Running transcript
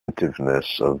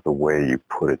inventiveness of the way you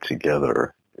put it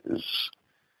together is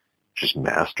just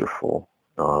masterful.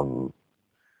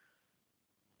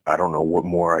 I don't know what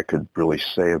more I could really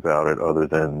say about it other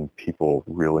than people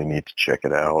really need to check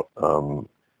it out.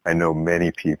 I know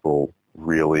many people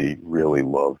really, really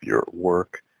love your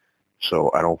work,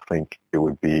 so I don't think it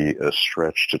would be a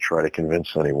stretch to try to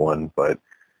convince anyone, but,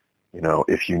 you know,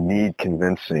 if you need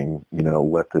convincing, you know,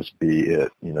 let this be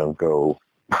it. You know, go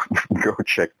go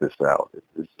check this out.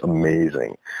 It's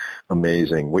amazing,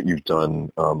 amazing. What you've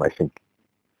done, I think,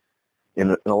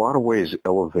 in a lot of ways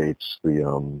elevates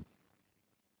the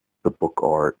book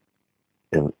art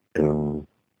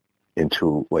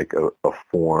into like a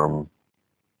form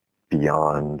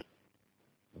beyond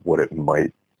what it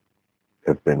might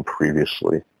have been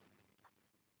previously.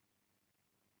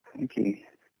 Thank you.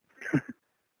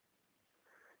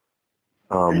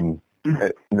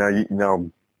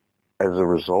 Now, as a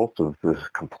result of the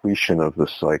completion of the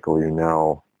cycle,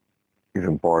 you've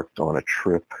embarked on a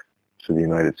trip to the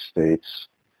United States,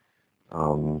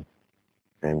 and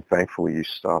thankfully you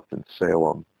stopped in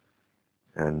Salem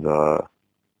and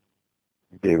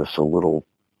gave us a little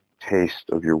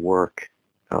taste of your work,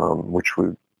 which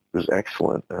was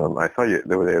excellent. I thought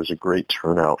there was a great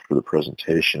turnout for the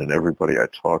presentation, and everybody I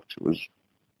talked to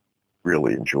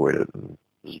really enjoyed it and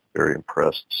was very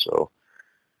impressed. So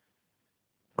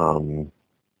I'm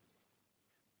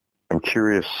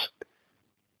curious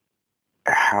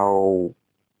how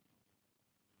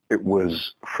it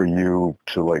was for you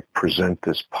to like present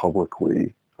this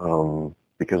publicly,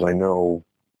 because I know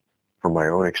from my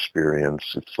own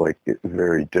experience, it's like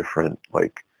very different,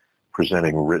 like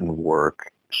presenting written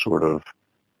work sort of,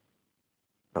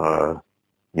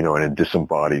 you know, in a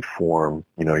disembodied form.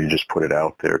 You know, you just put it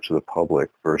out there to the public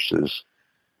versus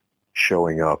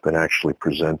showing up and actually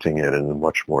presenting it in a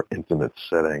much more intimate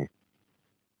setting.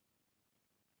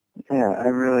 Yeah, I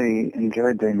really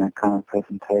enjoyed doing that kind of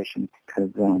presentation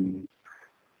because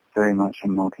very much a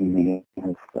multimedia,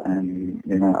 and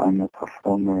you know, I'm a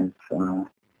performer as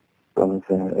well as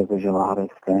a visual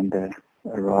artist and a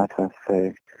writer,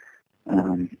 so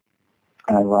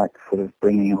I like sort of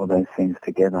bringing all those things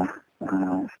together,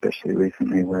 especially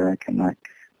recently where I can like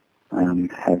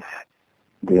have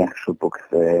the actual books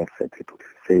there for people to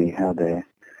see how they're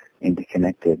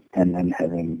interconnected, and then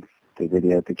having the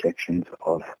video projections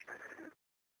of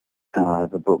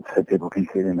the books so people can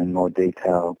see them in more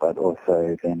detail, but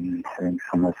also then having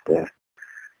some of the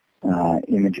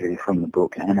imagery from the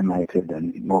book animated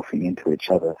and morphing into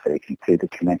each other so you can see the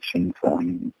connections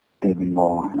even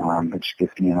more, which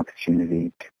gives me an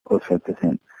opportunity to also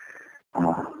present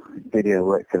video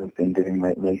work that I've been doing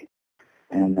lately.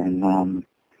 And then,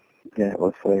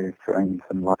 also throwing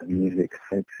some live music,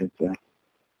 so it's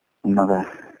another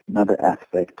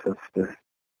aspect of the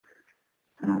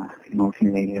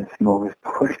multimedia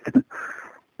smorgasbord.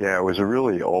 Yeah, it was a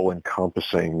really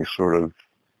all-encompassing sort of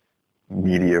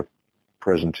media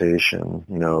presentation,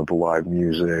 you know, the live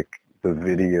music, the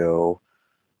video,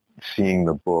 seeing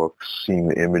the books, seeing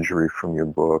the imagery from your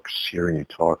books, hearing you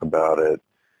talk about it.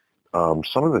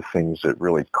 Some of the things that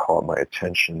really caught my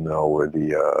attention, though, were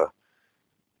the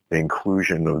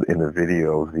inclusion in the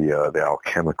video of the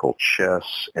alchemical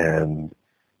chess and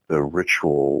the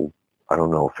ritual. I don't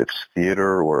know if it's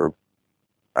theater or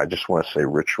I just want to say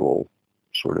ritual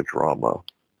sort of drama,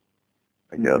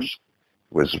 I guess.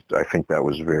 I think that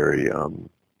was very, it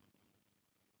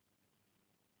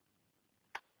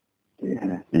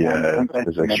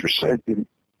was extra.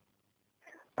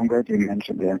 I'm glad you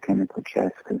mentioned the alchemical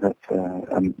chess because that's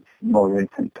a more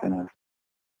recent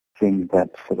thing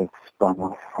that sort of spun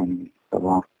off from the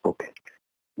last book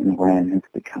in a way and has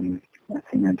become a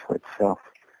thing unto itself.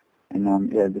 And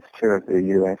this tour of the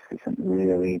US isn't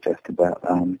really just about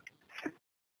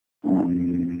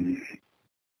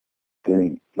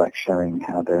showing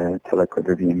how the Tela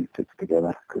Quadrivium fits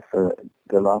together. Because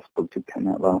the last book did come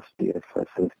out last year, so I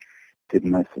sort of did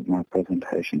most of my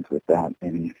presentations with that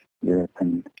in Europe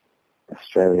and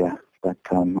Australia. But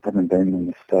I haven't been in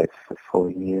the States for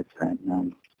 4 years,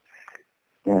 and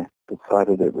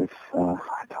decided it was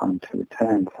time to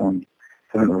return. So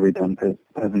I haven't really done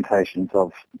presentations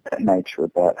of that nature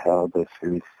about how the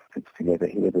series fits together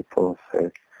here before,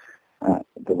 so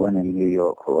the one in New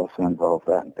York will also involve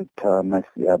that, but most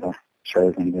of the other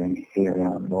shows I'm doing here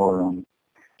are more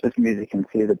just music and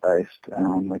theatre based,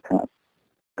 without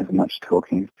as much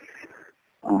talking.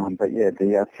 But yeah,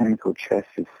 the alchemical chess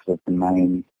is sort of the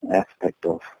main aspect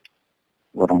of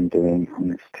what I'm doing on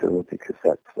this tour, because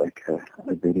that's like a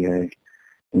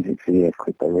music video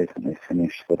clip I recently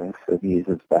finished that I sort of use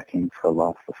as backing for a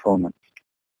live performance.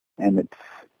 And it's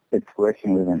it's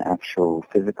working with an actual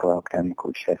physical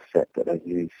alchemical chess set that I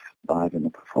use live in the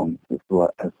performance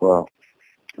as well.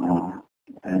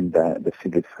 And the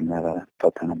figures from that are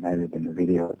animated in the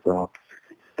video as well.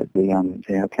 But the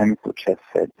alchemical chess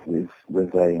set was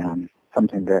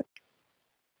something that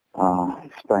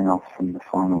sprang off from the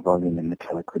final volume in the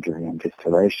Tela Quadrivium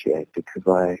Distillatiate, because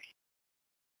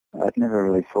I'd never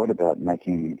really thought about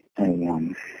making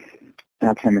a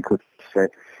alchemical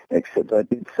set, except I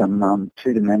did some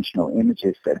two-dimensional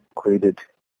images that included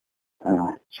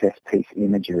chess piece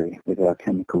imagery with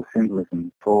alchemical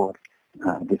symbolism for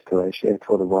Distillatiate,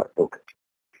 for the White Book.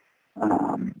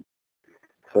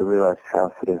 So I realised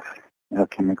how sort of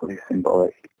alchemically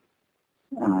symbolic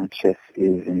chess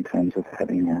is in terms of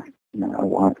having a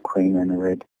white queen and a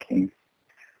red king.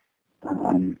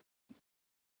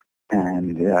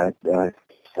 I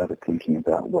started thinking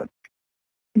about what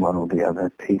all the other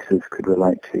pieces could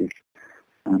relate to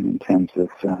in terms of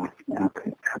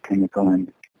alchemical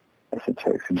and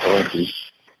esoteric symbology.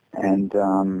 And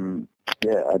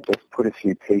I just put a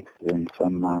few pieces in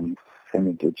some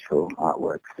semi-digital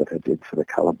artworks that I did for the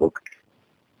colour book.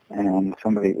 And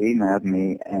somebody emailed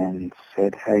me and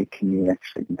said, hey, can you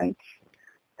actually make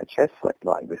a chess set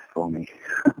like this for me?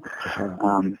 So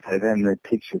then the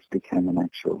pictures became an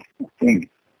actual thing.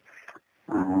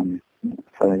 I'm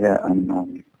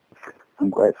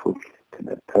grateful to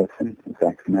that person,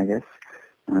 Zach's, I guess,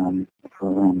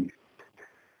 for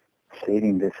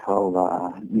seeding this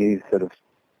whole new sort of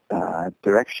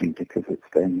direction, because it's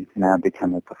then now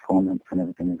become a performance and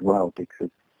everything as well, because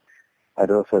I'd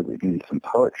also written some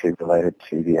poetry related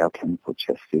to the alchemical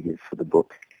chess figures for the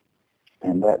book,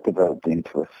 and that developed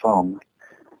into a song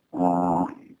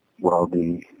while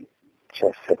the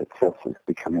chess set itself was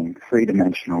becoming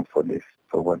three-dimensional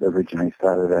for what originally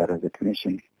started out as a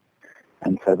commission.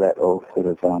 And so that all sort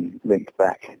of linked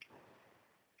back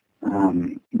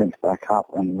up,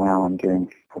 and now I'm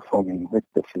performing with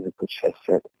the physical chess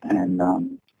set, and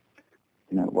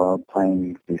while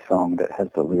playing the song that has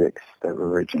the lyrics that were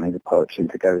originally the poetry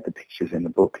to go with the pictures in the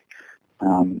book.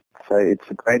 So it's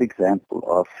a great example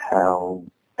of how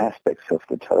aspects of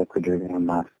the Tela Quadrivium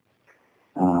are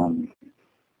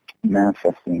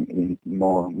manifesting in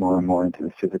more and more into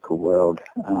the physical world.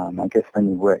 I guess when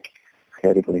you work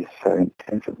creatively so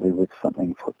intensively with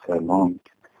something for so long,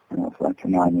 it's like a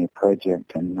 9-year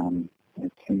project, and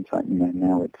it seems like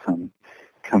now it's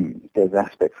there's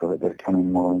aspects of it that are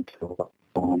coming more into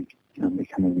form,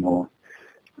 becoming more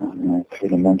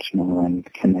three-dimensional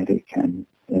and kinetic, and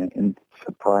in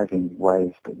surprising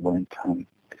ways that weren't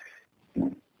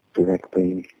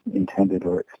directly intended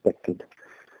or expected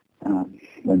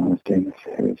when I was doing the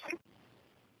series.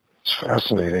 It's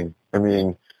fascinating. I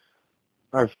mean,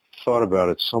 I've thought about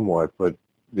it somewhat, but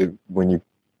when you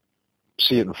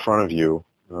see it in front of you,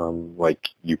 like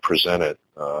you present it,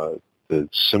 the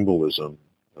symbolism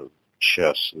of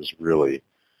chess is really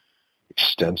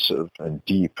extensive and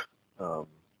deep.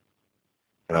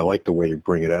 And I like the way you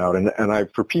bring it out. And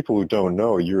for people who don't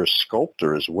know, you're a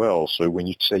sculptor as well. So when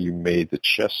you say you made the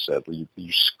chess set,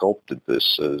 you sculpted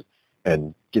this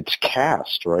and it's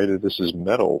cast, right? This is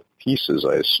metal pieces,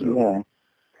 I assume.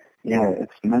 Yeah,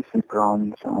 it's mostly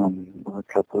bronze, a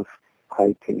couple of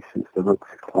clay pieces, the rooks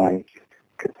of clay,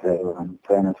 because they're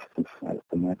furnaces as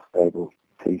the most stable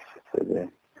piece, so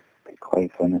they're clay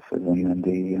furnaces, and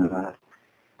then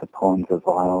the pawns are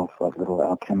vials, like little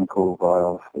alchemical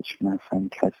vials, which my friend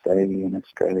Catland in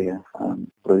Australia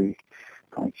blew.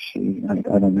 Like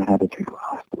I don't know how to do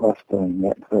glass blowing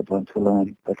yet, but I'd like to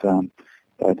learn. But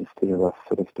I just did a rough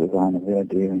sort of design of the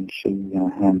idea, and she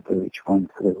hand blew each one,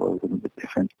 so they were a little bit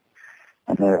different.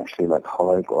 And they're actually like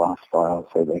hollow glass vials,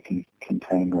 so they can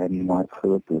contain red and white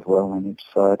fluids as well on each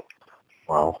side.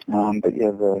 Wow. But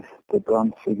yeah, the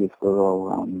bronze figures were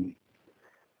all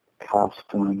cast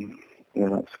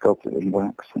like sculpted in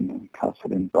wax and then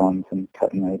casted in bronze and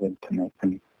cutinated to make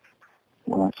them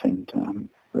white and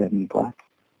red and black.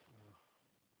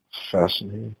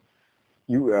 Fascinating.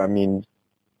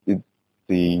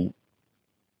 The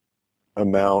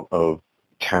amount of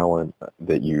talent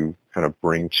that you kind of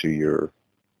bring to your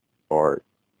art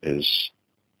is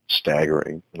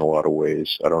staggering in a lot of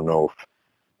ways. I don't know if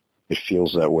it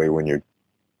feels that way when you're,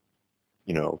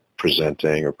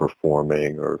 presenting or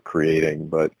performing or creating,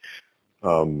 but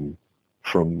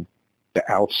from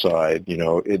the outside,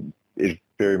 it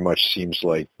very much seems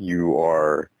like you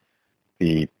are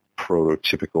the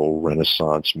prototypical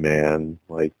Renaissance man,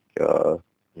 like, the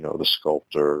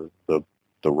sculptor, the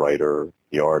writer,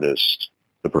 the artist,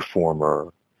 the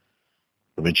performer,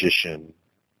 the magician,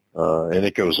 and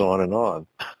it goes on and on.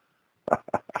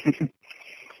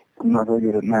 I'm not very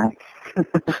good at math.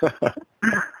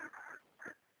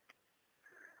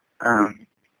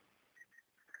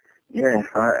 Yeah,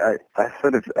 I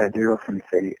do often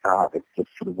see art as just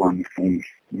sort of one thing,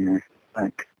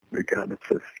 like regardless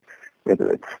of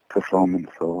whether it's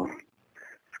performance or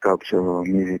sculpture or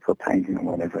music or painting or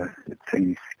whatever. It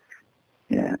seems,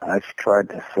 I've tried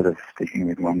to sort of sticking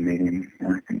with one medium,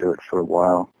 and I can do it for a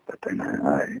while, but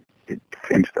then it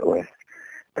seems to always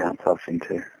bounce off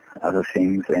into other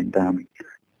things, and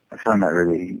I find that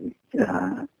really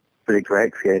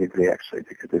great creatively, actually,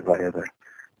 because if I ever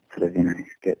sort of,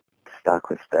 get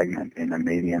stuck or stagnant in a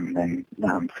medium, then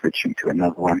switching to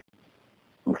another one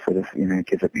will sort of,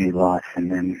 give it new life,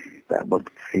 and then that will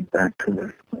feed back to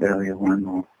the earlier one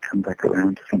or come back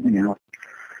around to something else.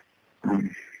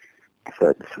 So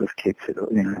it sort of keeps it,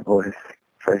 always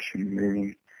fresh and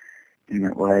moving in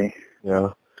that way.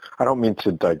 Yeah. I don't mean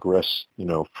to digress,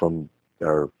 from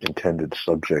our intended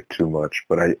subject too much,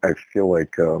 but I feel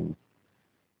like you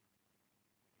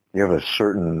have a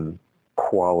certain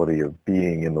quality of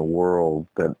being in the world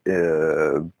that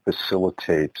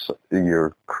facilitates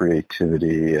your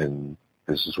creativity, and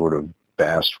this sort of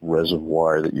vast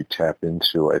reservoir that you tap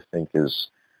into, I think, is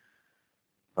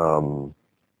kind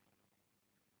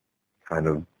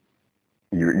of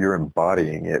you're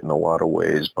embodying it in a lot of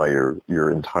ways by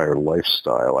your entire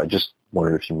lifestyle. I just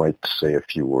wondered if you might say a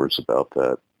few words about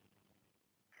that.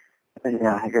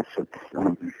 Yeah, I guess that's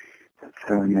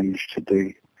how I managed to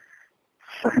do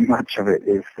so much of it,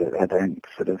 is that I don't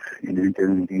sort of, do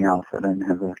anything else. I don't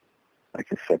have a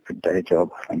separate day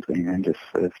job or something, and just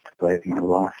sort of devote my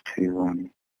life to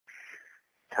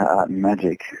art and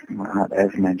magic, art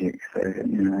as magic. So,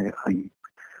 I'm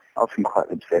often quite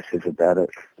obsessive about it,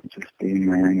 just being in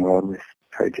my own world with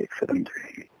projects that I'm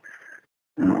doing.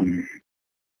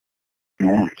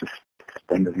 Just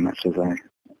spend as much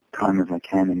time as I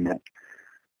can in that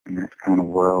kind of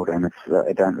world, and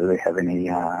I don't really have any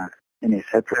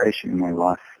separation in my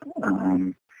life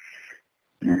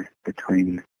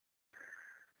between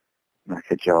like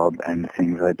a job and the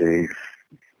things I do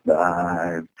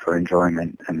for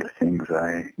enjoyment and the things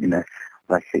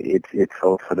it's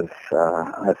all sort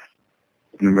of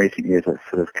in recent years I've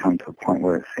sort of come to a point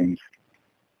where it seems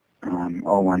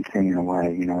all one thing in a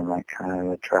way, like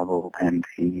the travel and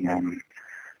the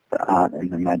art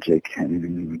and the magic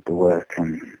and the work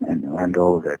and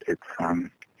all of it. It's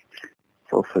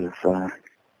all sort of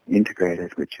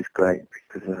integrated, which is great,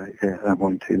 because I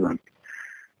want to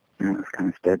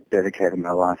kind of dedicated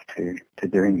my life to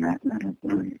doing that, and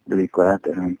I'm really glad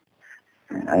that I'm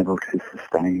able to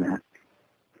sustain that.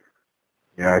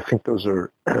 Yeah, I think those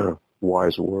are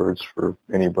wise words for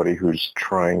anybody who's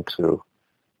trying to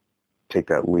take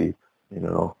that leap.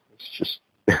 It's just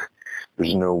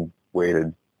there's no way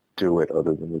to do it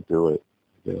other than to do it.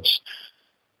 I guess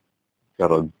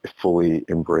gotta fully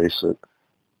embrace it.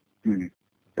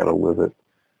 Gotta live it.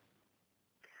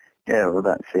 Yeah, well,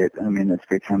 that's it. I mean, it's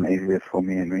become easier for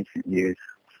me in recent years.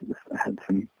 I had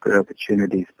some good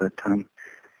opportunities, but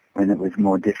when it was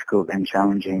more difficult and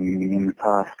challenging in the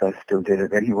past, I still did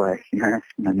it anyway, no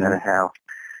matter how.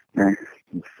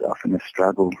 It's often a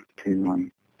struggle to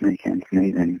make ends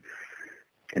meet and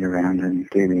get around and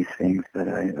do these things, but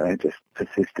I just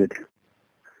persisted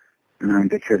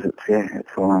because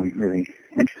it's all I'm really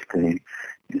interested in,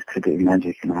 is to do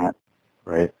magic and art.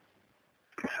 Right.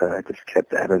 So I just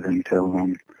kept at it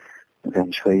until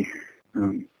eventually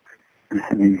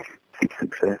having some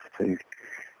success to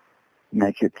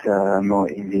make it more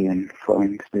easy and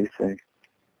flowing to do so.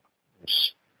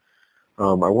 Yes.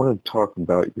 I want to talk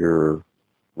about your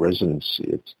residency.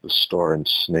 It's the Star and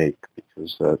Snake,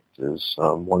 because that is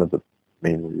one of the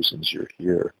main reasons you're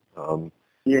here.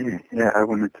 Yeah, I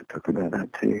wanted to talk about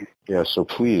that too. Yeah, so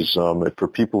please, for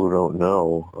people who don't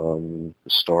know, the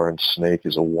Star and Snake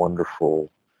is a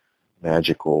wonderful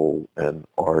magical and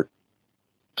art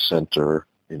center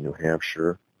in New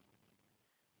Hampshire,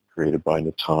 created by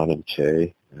Natan and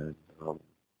Kay, and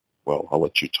I'll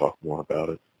let you talk more about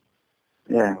it.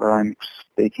 Yeah, well, I'm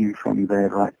speaking from there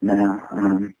right now.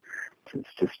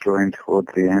 It's just drawing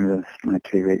towards the end of my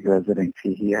 2-week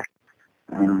residency here.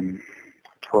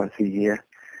 Twice a year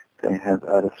they have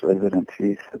artist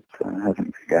residencies. It hasn't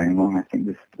been going long. I think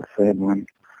this is the third one.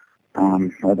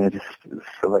 Where they just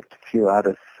select a few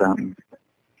artists.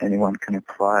 Anyone can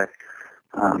apply.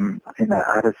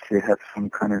 Artists who have some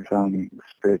kind of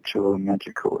spiritual,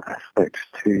 magical aspect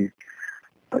to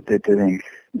what they're doing,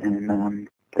 and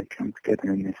they come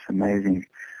together in this amazing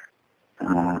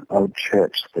old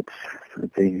church that's sort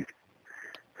of been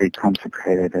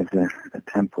reconsecrated as a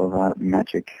temple of art and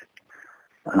magic.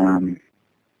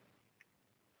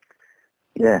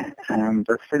 Yeah,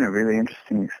 that's been a really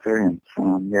interesting experience.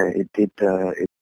 Yeah, it did.